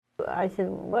 I said,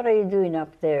 "What are you doing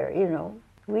up there? You know,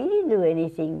 we didn't do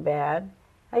anything bad."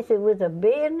 I said, "With a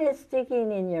bayonet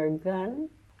sticking in your gun?"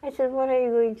 I said, "What are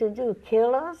you going to do,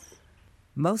 kill us?"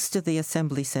 Most of the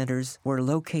assembly centers were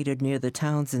located near the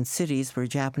towns and cities where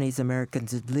Japanese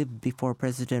Americans had lived before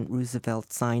President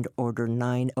Roosevelt signed Order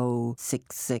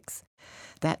 9066.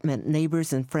 That meant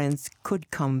neighbors and friends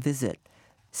could come visit.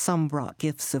 Some brought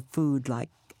gifts of food like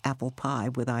apple pie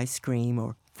with ice cream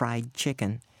or fried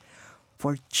chicken.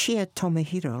 For Chia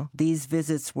Tomohiro, these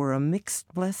visits were a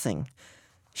mixed blessing.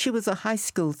 She was a high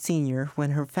school senior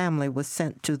when her family was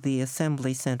sent to the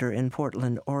assembly center in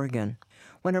Portland, Oregon.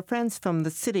 When her friends from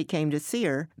the city came to see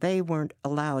her, they weren't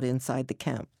allowed inside the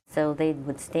camp. So they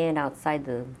would stand outside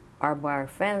the barbed wire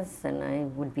fence, and I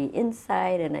would be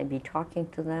inside, and I'd be talking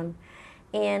to them.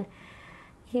 And,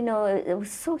 you know, it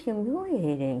was so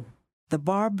humiliating. The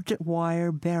barbed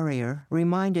wire barrier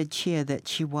reminded Chia that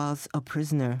she was a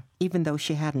prisoner, even though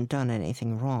she hadn't done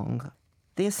anything wrong.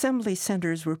 The assembly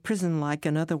centers were prison-like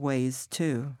in other ways,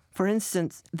 too. For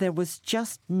instance, there was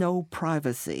just no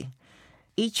privacy.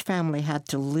 Each family had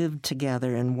to live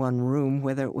together in one room,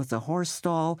 whether it was a horse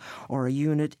stall or a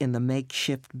unit in the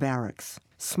makeshift barracks.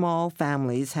 Small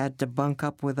families had to bunk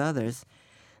up with others.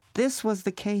 This was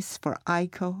the case for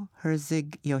Aiko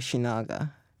Herzig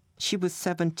Yoshinaga. She was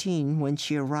 17 when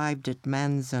she arrived at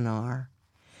Manzanar.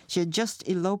 She had just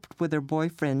eloped with her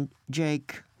boyfriend,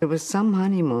 Jake. It was some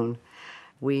honeymoon.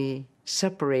 We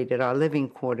separated our living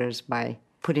quarters by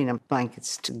putting up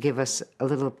blankets to give us a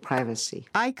little privacy.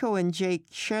 Aiko and Jake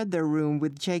shared their room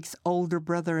with Jake's older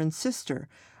brother and sister,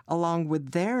 along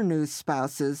with their new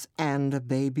spouses and a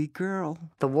baby girl.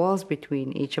 The walls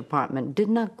between each apartment did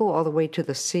not go all the way to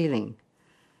the ceiling.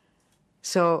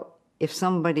 So if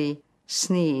somebody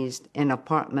sneezed in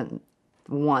apartment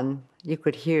 1, you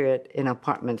could hear it in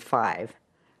apartment 5.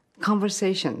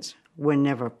 Conversations were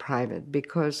never private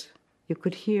because you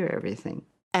could hear everything.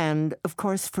 And, of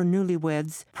course, for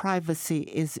newlyweds, privacy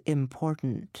is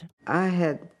important. I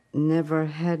had never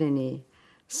had any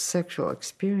sexual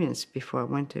experience before I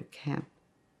went to camp.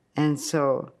 And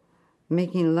so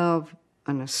making love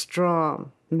on a straw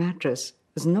mattress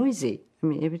was noisy. I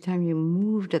mean, every time you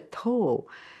moved a toe,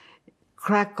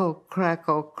 crackle,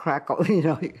 crackle, crackle, you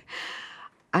know.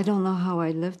 I don't know how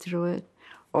I lived through it.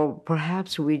 Or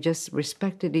perhaps we just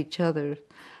respected each other's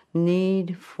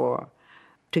need for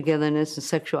togetherness and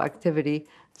sexual activity,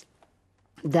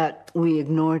 that we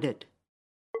ignored it.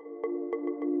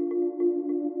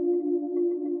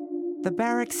 The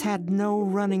barracks had no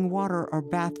running water or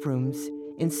bathrooms.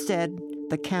 Instead,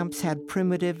 the camps had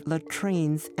primitive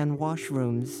latrines and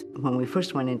washrooms. When we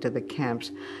first went into the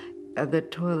camps, the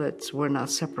toilets were not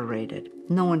separated.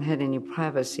 No one had any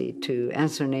privacy to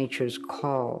answer nature's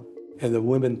call. And the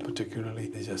women particularly,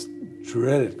 they just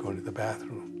dreaded going to the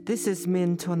bathroom. This is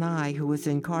Min Tonai, who was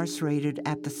incarcerated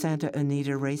at the Santa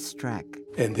Anita racetrack.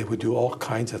 And they would do all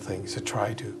kinds of things to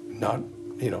try to not,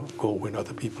 go when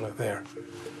other people are there.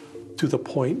 To the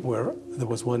point where there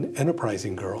was one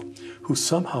enterprising girl who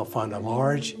somehow found a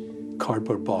large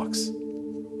cardboard box.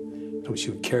 So she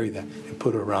would carry that and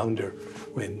put it around her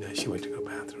when she went to go to the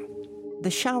bathroom. The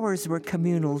showers were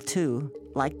communal, too.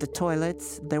 Like the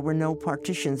toilets, there were no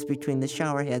partitions between the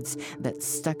shower heads that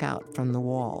stuck out from the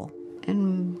wall.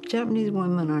 And Japanese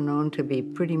women are known to be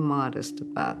pretty modest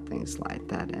about things like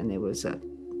that, and it was a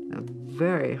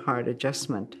very hard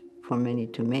adjustment for many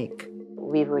to make.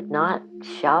 We would not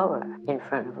shower in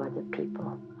front of other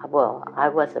people. Well, I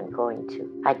wasn't going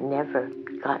to. I'd never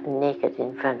gotten naked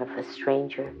in front of a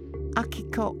stranger.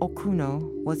 Akiko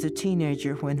Okuno was a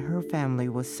teenager when her family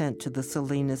was sent to the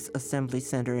Salinas Assembly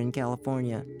Center in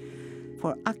California.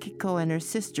 For Akiko and her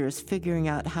sisters, figuring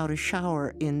out how to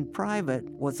shower in private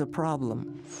was a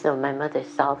problem. So my mother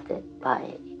solved it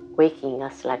by waking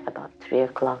us like about 3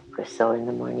 o'clock or so in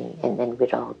the morning, and then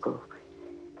we'd all go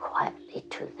quietly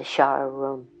to the shower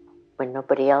room when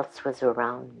nobody else was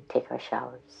around and take our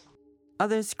showers.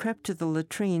 Others crept to the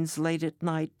latrines late at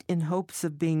night in hopes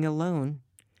of being alone.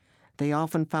 They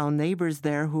often found neighbors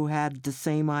there who had the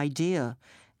same idea.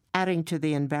 Adding to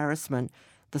the embarrassment,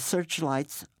 the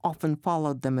searchlights often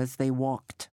followed them as they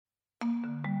walked.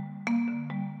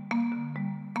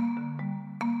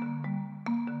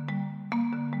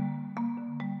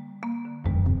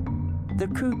 The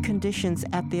crude conditions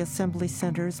at the assembly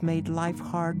centers made life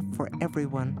hard for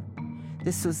everyone.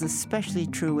 This was especially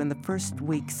true in the first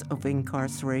weeks of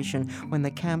incarceration when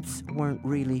the camps weren't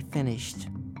really finished.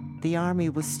 The Army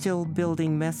was still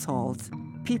building mess halls.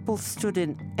 People stood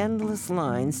in endless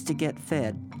lines to get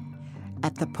fed.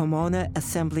 At the Pomona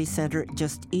Assembly Center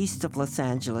just east of Los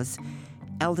Angeles,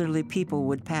 elderly people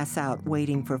would pass out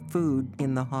waiting for food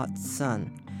in the hot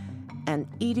sun. And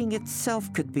eating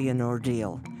itself could be an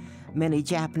ordeal. Many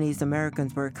Japanese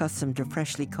Americans were accustomed to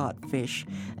freshly caught fish,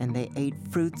 and they ate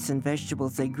fruits and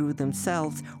vegetables they grew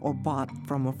themselves or bought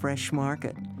from a fresh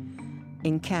market.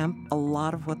 In camp, a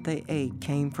lot of what they ate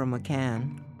came from a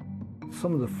can.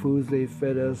 Some of the foods they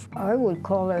fed us, I would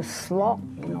call it slop.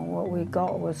 What we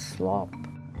got was slop.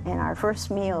 And our first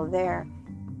meal there,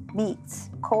 beets,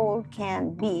 cold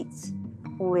canned beets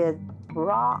with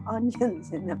raw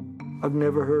onions in them. I've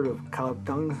never heard of cow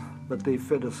tongues, but they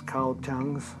fed us cow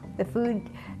tongues. The food,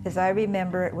 as I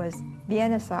remember it, was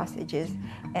Vienna sausages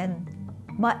and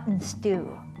mutton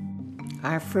stew.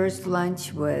 Our first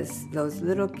lunch was those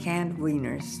little canned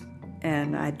wieners.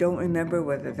 And I don't remember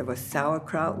whether there was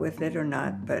sauerkraut with it or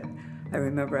not, but I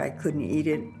remember I couldn't eat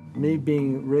it. Me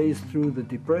being raised through the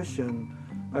Depression,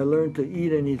 I learned to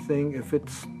eat anything. If it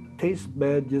tastes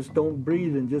bad, just don't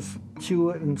breathe and just chew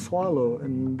it and swallow.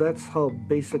 And that's how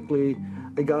basically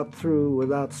I got through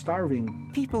without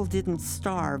starving. People didn't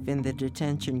starve in the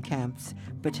detention camps,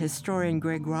 but historian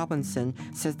Greg Robinson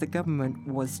says the government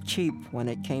was cheap when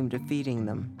it came to feeding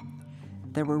them.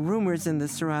 There were rumors in the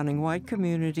surrounding white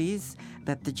communities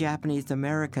that the Japanese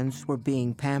Americans were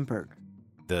being pampered.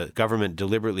 The government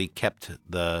deliberately kept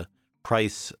the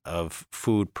price of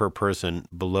food per person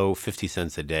below 50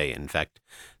 cents a day. In fact,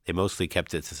 they mostly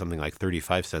kept it to something like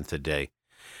 35 cents a day,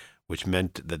 which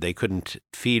meant that they couldn't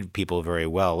feed people very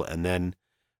well. And then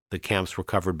the camps were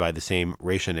covered by the same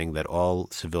rationing that all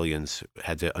civilians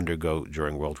had to undergo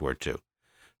during World War II.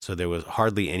 So there was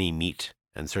hardly any meat.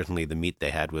 And certainly the meat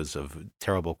they had was of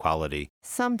terrible quality.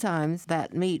 Sometimes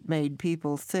that meat made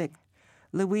people sick.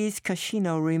 Louise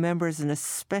Cascino remembers an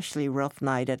especially rough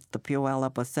night at the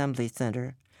Puyallup Assembly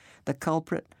Center. The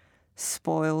culprit,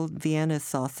 spoiled Vienna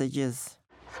sausages.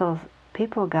 So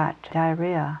people got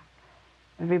diarrhea.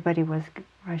 Everybody was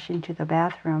rushing to the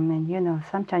bathroom, and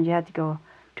sometimes you had to go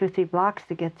 2-3 blocks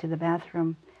to get to the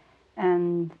bathroom.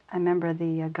 And I remember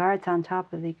the guards on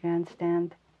top of the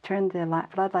grandstand turned the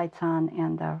floodlights on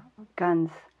and the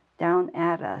guns down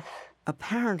at us.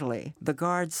 Apparently, the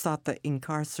guards thought the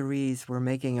incarcerees were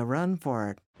making a run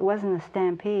for it. It wasn't a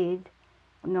stampede.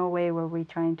 No way were we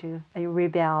trying to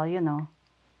rebel,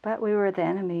 But we were the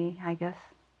enemy, I guess.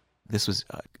 This was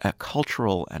a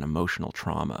cultural and emotional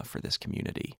trauma for this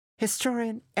community.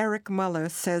 Historian Eric Muller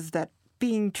says that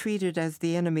being treated as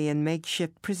the enemy in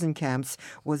makeshift prison camps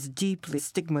was deeply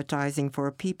stigmatizing for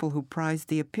a people who prized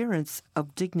the appearance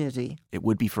of dignity. It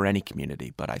would be for any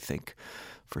community, but I think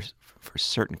for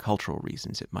certain cultural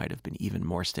reasons, it might have been even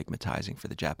more stigmatizing for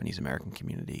the Japanese American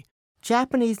community.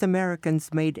 Japanese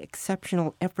Americans made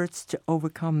exceptional efforts to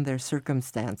overcome their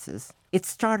circumstances. It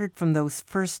started from those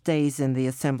first days in the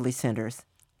assembly centers.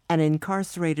 An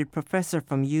incarcerated professor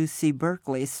from UC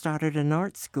Berkeley started an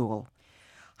art school.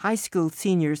 High school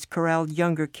seniors corralled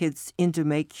younger kids into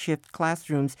makeshift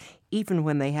classrooms even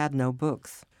when they had no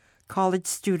books. College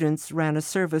students ran a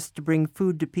service to bring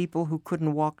food to people who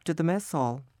couldn't walk to the mess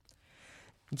hall.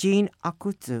 Gene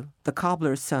Akutsu, the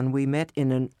cobbler's son we met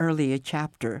in an earlier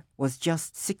chapter, was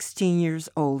just 16 years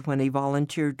old when he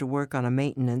volunteered to work on a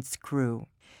maintenance crew.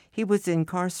 He was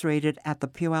incarcerated at the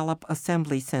Puyallup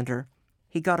Assembly Center.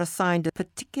 He got assigned a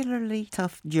particularly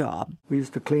tough job. We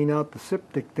used to clean out the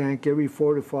septic tank every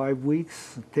 4 to 5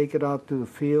 weeks, take it out to the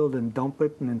field and dump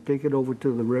it, and then take it over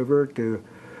to the river to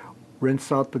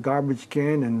rinse out the garbage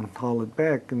can and haul it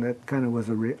back. And that kind of was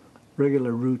a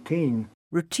regular routine.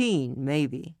 Routine,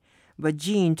 maybe, but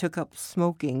Gene took up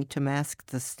smoking to mask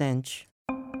the stench.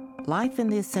 Life in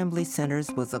the assembly centers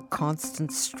was a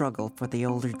constant struggle for the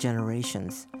older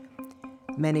generations.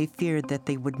 Many feared that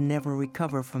they would never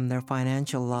recover from their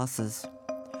financial losses.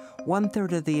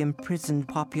 1/3 of the imprisoned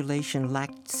population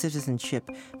lacked citizenship,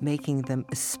 making them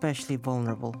especially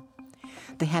vulnerable.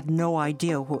 They had no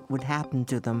idea what would happen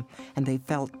to them, and they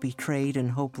felt betrayed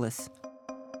and hopeless.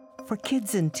 For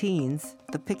kids and teens,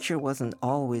 the picture wasn't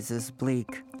always as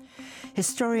bleak.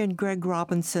 Historian Greg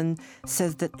Robinson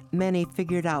says that many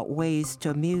figured out ways to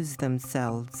amuse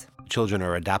themselves. Children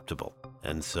are adaptable,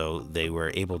 and so they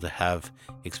were able to have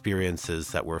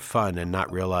experiences that were fun and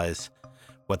not realize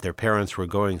what their parents were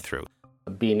going through.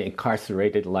 Being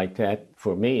incarcerated like that,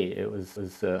 for me, it was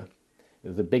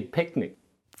a big picnic.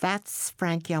 That's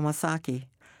Frank Yamasaki.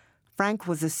 Frank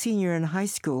was a senior in high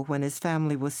school when his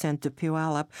family was sent to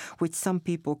Puyallup, which some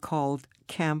people called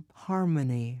Camp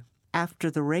Harmony. After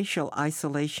the racial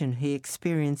isolation he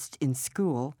experienced in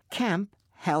school, camp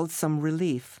held some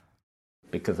relief.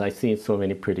 Because I seen so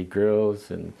many pretty girls,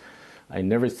 and I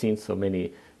never seen so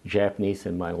many Japanese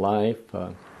in my life.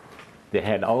 They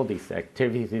had all these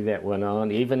activities that went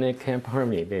on. Even in Camp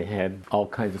Harmony, they had all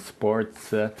kinds of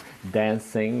sports,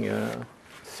 dancing,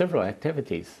 several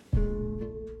activities.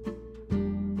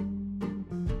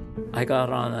 I got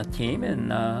on a team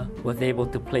and was able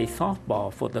to play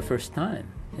softball for the first time.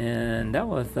 And that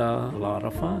was a lot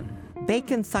of fun.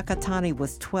 Bacon Sakatani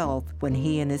was 12 when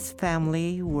he and his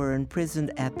family were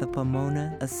imprisoned at the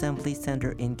Pomona Assembly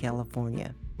Center in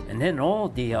California. And then all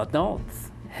the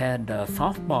adults had a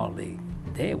softball league.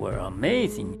 They were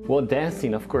amazing. Well,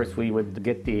 dancing, of course, we would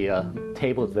get the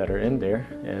tables that are in there,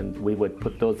 and we would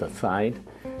put those aside,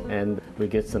 and we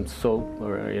get some soap,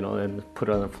 and put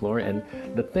it on the floor. And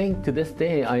the thing to this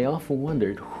day, I often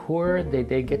wondered, where did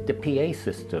they get the PA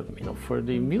system, for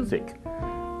the music?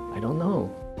 I don't know.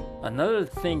 Another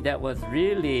thing that was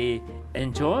really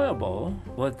enjoyable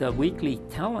was the weekly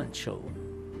talent show.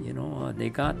 They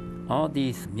got all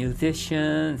these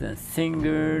musicians and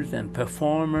singers and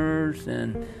performers,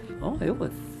 and it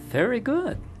was very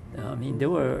good. I mean, there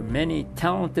were many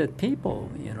talented people,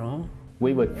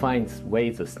 We would find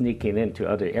ways of sneaking into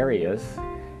other areas,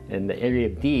 and the area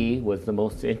D was the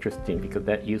most interesting because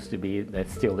that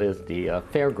still is the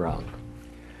fairground.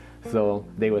 So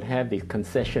they would have these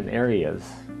concession areas,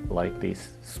 like these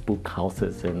spook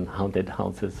houses and haunted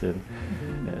houses, and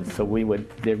so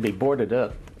they'd be boarded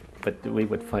up, but we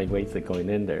would find ways of going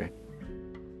in there.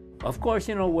 Of course,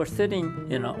 we're sitting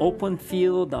in an open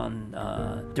field on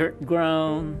dirt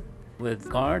ground with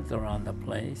guards around the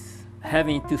place,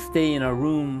 having to stay in a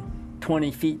room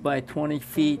 20 feet by 20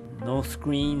 feet, no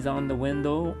screens on the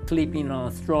window, sleeping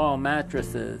on straw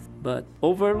mattresses, but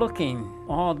overlooking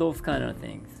all those kind of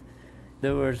things.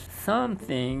 There were some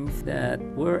things that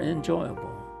were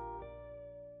enjoyable.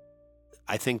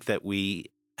 I think that we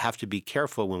have to be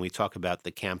careful when we talk about the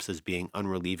camps as being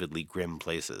unrelievedly grim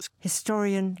places.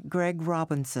 Historian Greg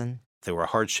Robinson. There were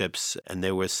hardships and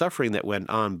there was suffering that went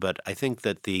on, but I think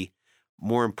that the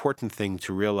more important thing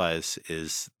to realize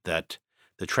is that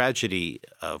the tragedy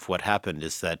of what happened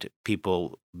is that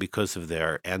people, because of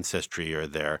their ancestry or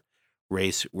their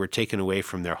race, were taken away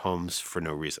from their homes for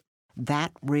no reason.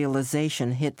 That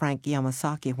realization hit Frank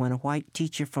Yamasaki when a white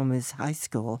teacher from his high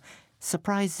school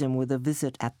surprised him with a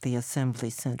visit at the Assembly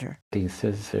Center. He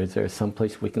says, is there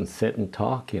someplace we can sit and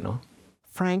talk,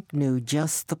 Frank knew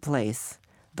just the place,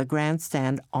 the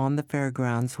grandstand on the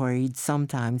fairgrounds where he'd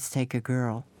sometimes take a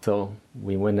girl. So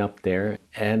we went up there,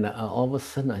 and all of a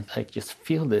sudden I just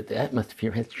feel that the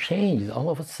atmosphere has changed. All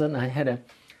of a sudden I had a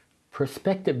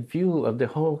perspective view of the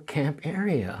whole camp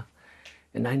area.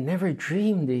 And I never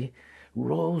dreamed the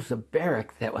rows of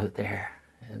barracks that was there.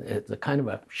 And it's a kind of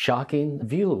a shocking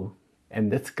view. And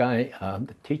this guy,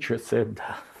 the teacher said,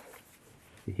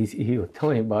 he was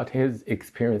telling about his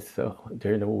experience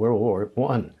during World War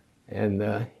I.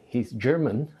 And he's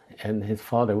German, and his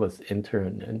father was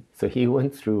interned. And so he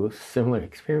went through a similar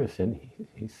experience. And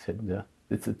he said,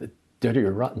 this is the dirty,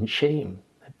 rotten shame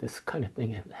that this kind of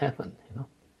thing had happened,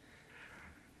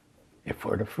 And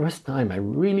for the first time, I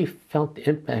really felt the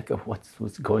impact of what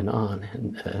was going on.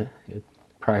 And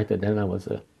prior to then, I was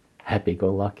a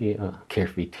happy-go-lucky,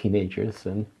 carefree teenager,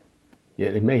 and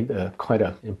it made quite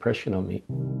an impression on me.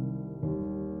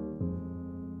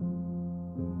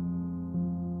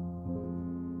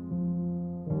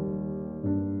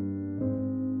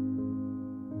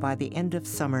 By the end of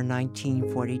summer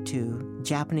 1942,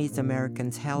 Japanese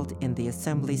Americans held in the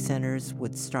assembly centers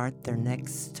would start their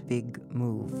next big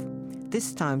move.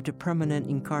 This time to permanent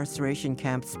incarceration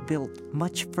camps built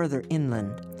much further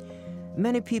inland.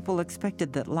 Many people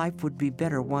expected that life would be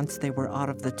better once they were out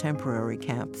of the temporary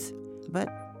camps, but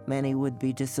many would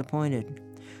be disappointed.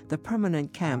 The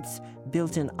permanent camps,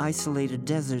 built in isolated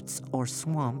deserts or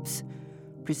swamps,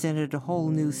 presented a whole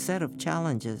new set of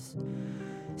challenges.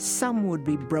 Some would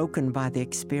be broken by the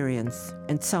experience,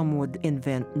 and some would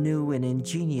invent new and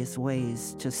ingenious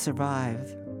ways to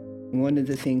survive. One of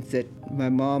the things that my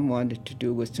mom wanted to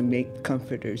do was to make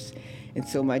comforters. And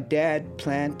so my dad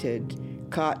planted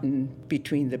cotton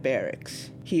between the barracks.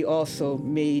 He also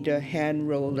made a hand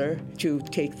roller to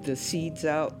take the seeds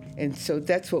out. And so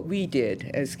that's what we did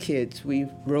as kids. We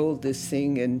rolled this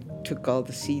thing and took all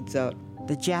the seeds out.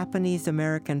 The Japanese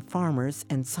American farmers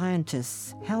and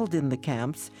scientists held in the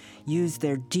camps used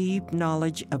their deep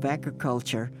knowledge of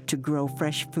agriculture to grow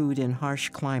fresh food in harsh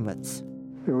climates.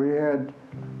 We had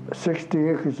 60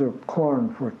 acres of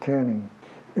corn for canning.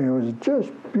 And it was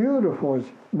just beautiful. It was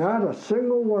not a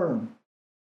single worm.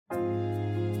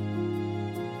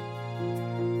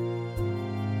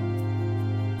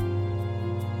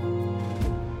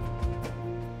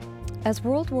 As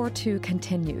World War II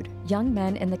continued, young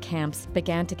men in the camps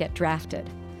began to get drafted.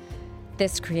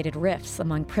 This created rifts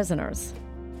among prisoners.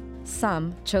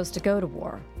 Some chose to go to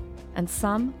war, and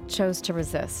some chose to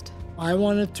resist. I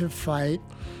wanted to fight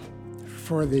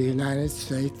for the United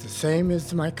States, the same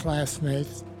as my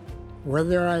classmates.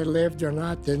 Whether I lived or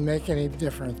not didn't make any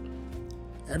difference.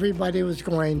 Everybody was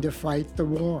going to fight the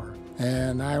war,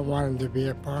 and I wanted to be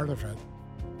a part of it.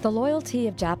 The loyalty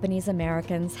of Japanese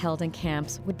Americans held in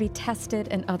camps would be tested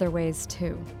in other ways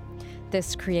too.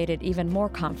 This created even more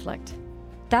conflict.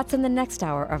 That's in the next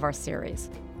hour of our series.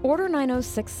 Order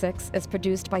 9066 is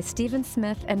produced by Stephen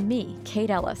Smith and me, Kate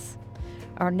Ellis.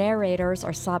 Our narrators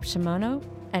are Sab Shimono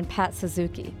and Pat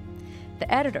Suzuki.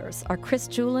 The editors are Chris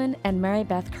Julin and Mary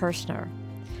Beth Kirshner.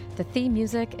 The theme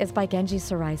music is by Genji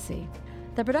Saraisi.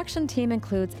 The production team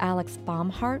includes Alex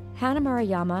Baumhart, Hannah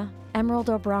Maruyama,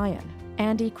 Emerald O'Brien,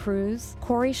 Andy Cruz,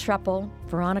 Corey Schreppel,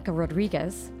 Veronica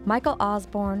Rodriguez, Michael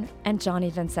Osborne, and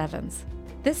Johnny Vince Evans.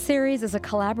 This series is a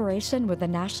collaboration with the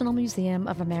National Museum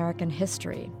of American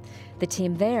History. The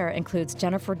team there includes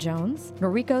Jennifer Jones,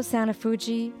 Noriko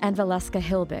Sanafuji, and Valeska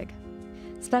Hilbig.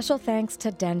 Special thanks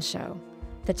to Densho,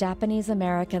 the Japanese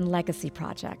American Legacy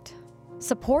Project.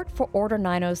 Support for Order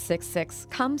 9066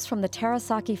 comes from the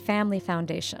Terasaki Family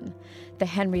Foundation, the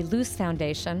Henry Luce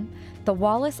Foundation, the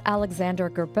Wallace Alexander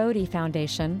Gerbode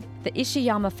Foundation, the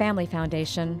Ishiyama Family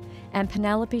Foundation, and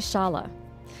Penelope Shala.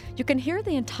 You can hear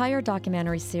the entire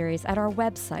documentary series at our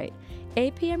website,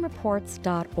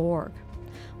 apmreports.org.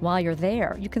 While you're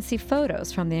there, you can see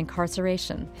photos from the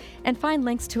incarceration and find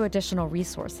links to additional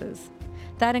resources.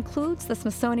 That includes the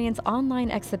Smithsonian's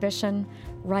online exhibition,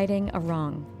 Righting a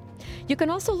Wrong. You can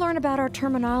also learn about our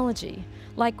terminology,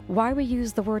 like why we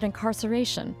use the word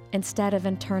incarceration instead of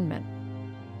internment.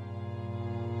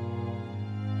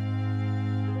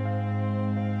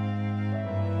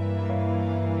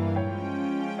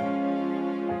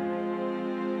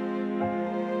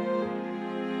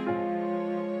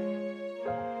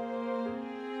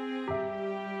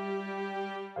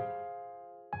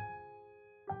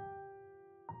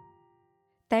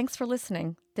 Thanks for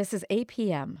listening. This is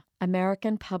APM,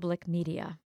 American Public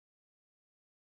Media.